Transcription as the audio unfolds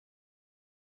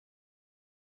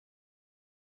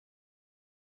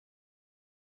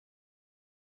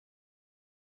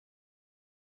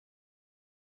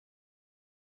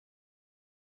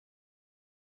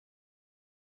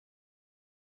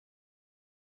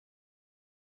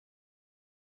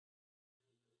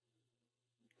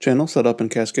Channel setup in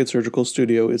Cascade Surgical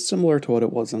Studio is similar to what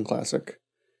it was in Classic.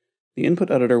 The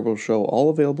input editor will show all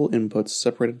available inputs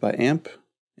separated by amp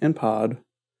and pod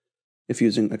if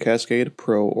using a Cascade,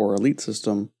 Pro, or Elite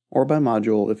system, or by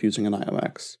module if using an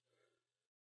IOMAX.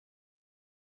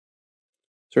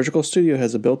 Surgical Studio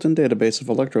has a built-in database of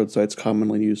electrode sites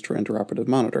commonly used for interoperative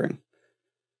monitoring.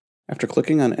 After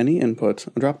clicking on any input,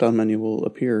 a drop-down menu will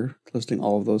appear listing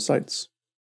all of those sites.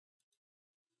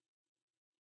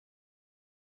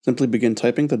 Simply begin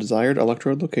typing the desired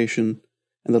electrode location,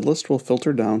 and the list will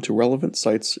filter down to relevant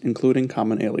sites, including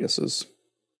common aliases.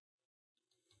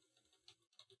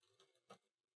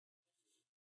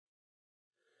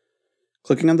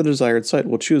 Clicking on the desired site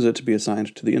will choose it to be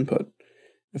assigned to the input.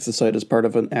 If the site is part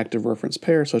of an active reference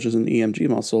pair, such as an EMG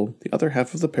muscle, the other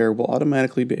half of the pair will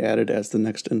automatically be added as the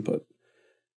next input.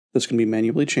 This can be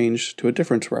manually changed to a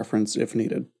different reference if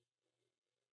needed.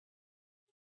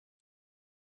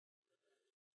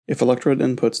 If electrode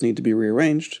inputs need to be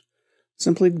rearranged,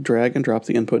 simply drag and drop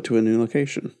the input to a new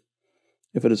location.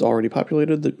 If it is already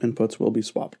populated, the inputs will be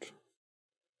swapped.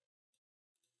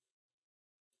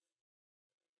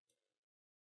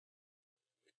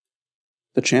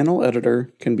 The channel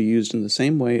editor can be used in the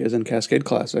same way as in Cascade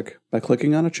Classic by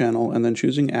clicking on a channel and then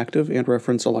choosing active and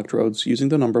reference electrodes using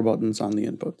the number buttons on the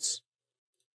inputs.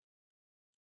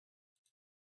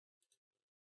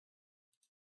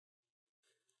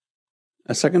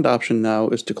 A second option now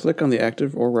is to click on the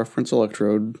active or reference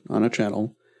electrode on a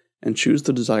channel and choose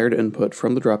the desired input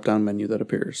from the drop-down menu that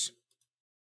appears.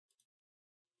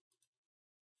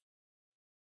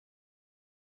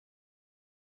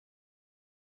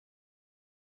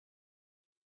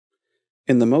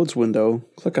 In the Modes window,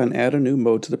 click on Add a new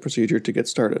mode to the procedure to get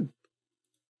started.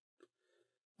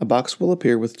 A box will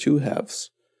appear with two halves.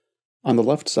 On the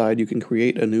left side, you can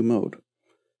create a new mode.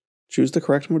 Choose the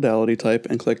correct modality type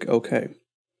and click OK.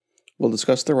 We'll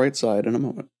discuss the right side in a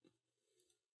moment.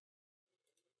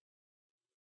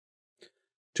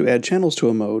 To add channels to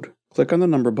a mode, click on the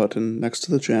number button next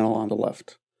to the channel on the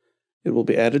left. It will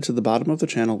be added to the bottom of the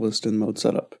channel list in Mode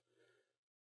Setup.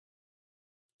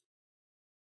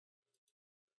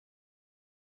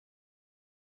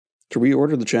 To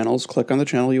reorder the channels, click on the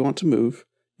channel you want to move,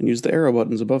 and use the arrow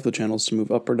buttons above the channels to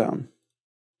move up or down.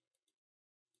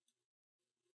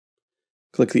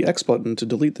 Click the X button to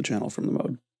delete the channel from the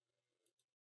mode.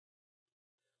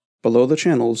 Below the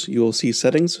channels, you will see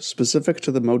settings specific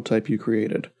to the mode type you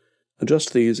created.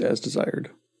 Adjust these as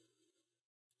desired.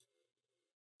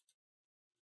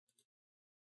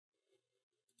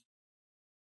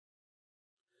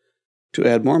 To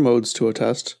add more modes to a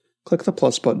test, click the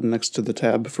plus button next to the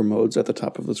tab for modes at the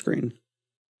top of the screen.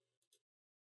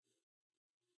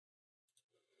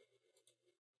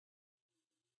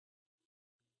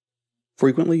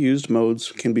 Frequently used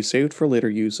modes can be saved for later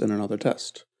use in another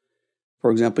test. For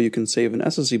example, you can save an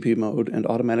SSCP mode and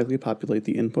automatically populate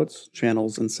the inputs,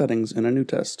 channels, and settings in a new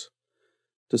test.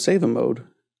 To save a mode,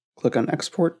 click on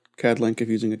Export CAD-Link if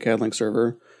using a CAD-Link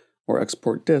server, or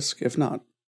Export Disk if not.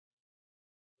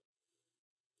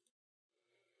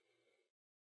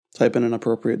 Type in an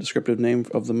appropriate descriptive name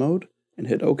of the mode, and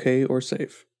hit OK or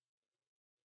Save.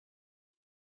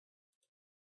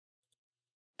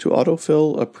 To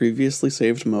autofill a previously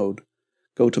saved mode,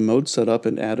 go to Mode Setup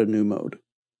and add a new mode.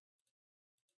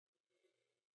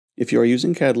 If you are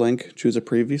using CAD-Link, choose a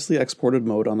previously exported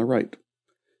mode on the right.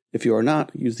 If you are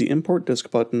not, use the Import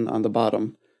Disk button on the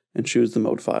bottom and choose the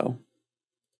mode file.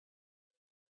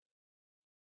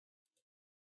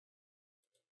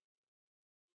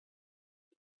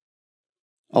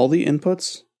 All the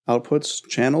inputs, outputs,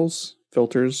 channels,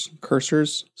 filters,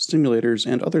 cursors,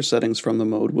 stimulators, and other settings from the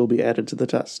mode will be added to the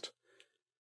test.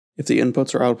 If the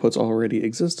inputs or outputs already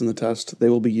exist in the test, they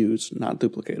will be used, not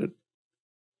duplicated.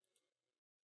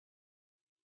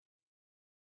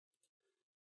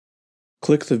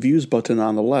 Click the Views button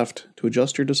on the left to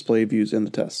adjust your display views in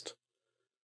the test.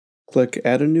 Click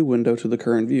Add a new window to the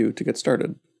current view to get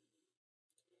started.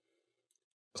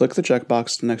 Click the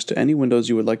checkbox next to any windows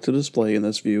you would like to display in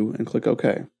this view and click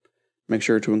OK. Make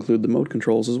sure to include the mode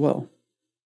controls as well.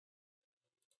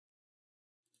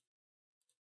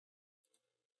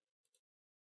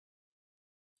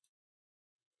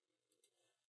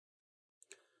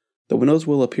 The windows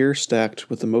will appear stacked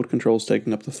with the mode controls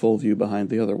taking up the full view behind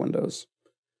the other windows.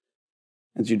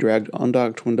 As you drag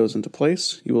undocked windows into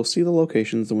place, you will see the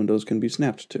locations the windows can be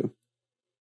snapped to.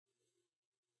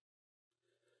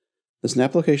 The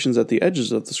snap locations at the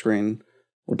edges of the screen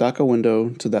will dock a window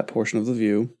to that portion of the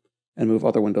view and move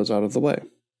other windows out of the way.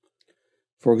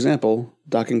 For example,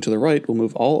 docking to the right will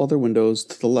move all other windows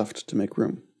to the left to make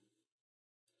room.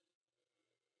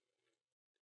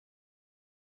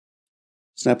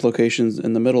 Snap locations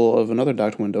in the middle of another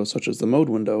docked window, such as the mode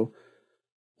window,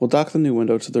 will dock the new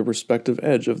window to the respective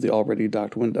edge of the already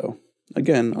docked window.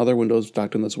 Again, other windows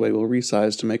docked in this way will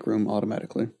resize to make room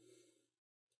automatically.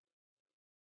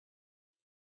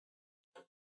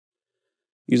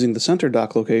 Using the center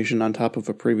dock location on top of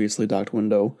a previously docked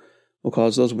window will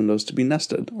cause those windows to be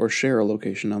nested or share a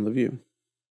location on the view.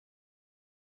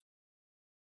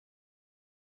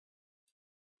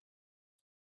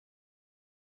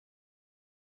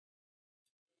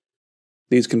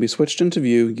 These can be switched into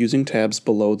view using tabs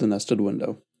below the nested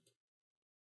window.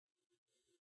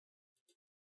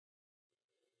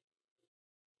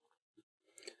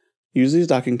 Use these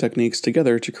docking techniques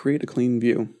together to create a clean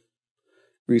view.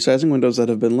 Resizing windows that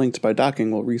have been linked by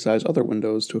docking will resize other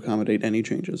windows to accommodate any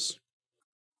changes.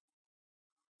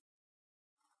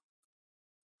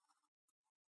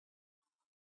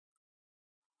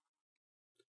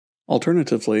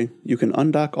 Alternatively, you can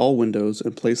undock all windows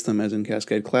and place them as in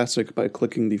Cascade Classic by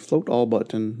clicking the Float All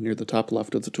button near the top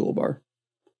left of the toolbar.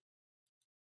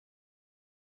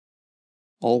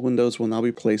 All windows will now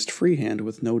be placed freehand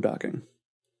with no docking.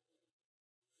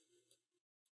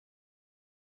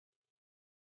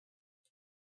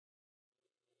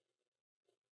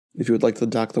 If you would like to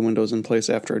dock the windows in place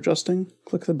after adjusting,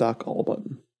 click the Dock All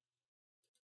button.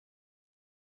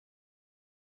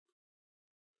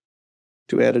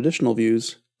 To add additional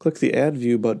views, click the Add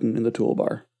View button in the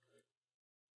toolbar.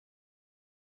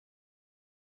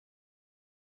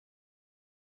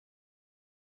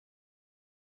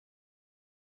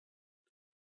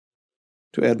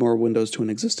 To add more windows to an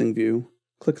existing view,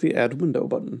 click the Add Window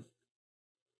button.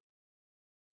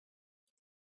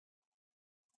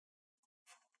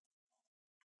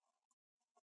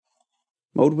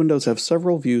 Mode windows have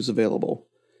several views available.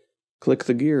 Click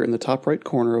the gear in the top right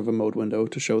corner of a mode window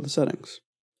to show the settings.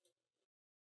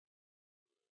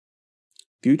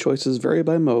 View choices vary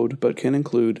by mode, but can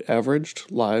include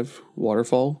averaged, live,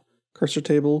 waterfall, cursor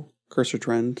table, cursor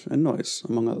trend, and noise,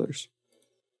 among others.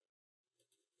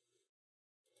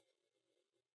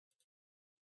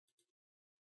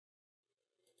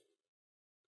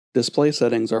 Display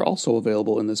settings are also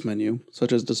available in this menu,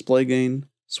 such as display gain,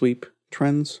 sweep,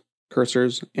 trends,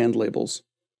 cursors, and labels.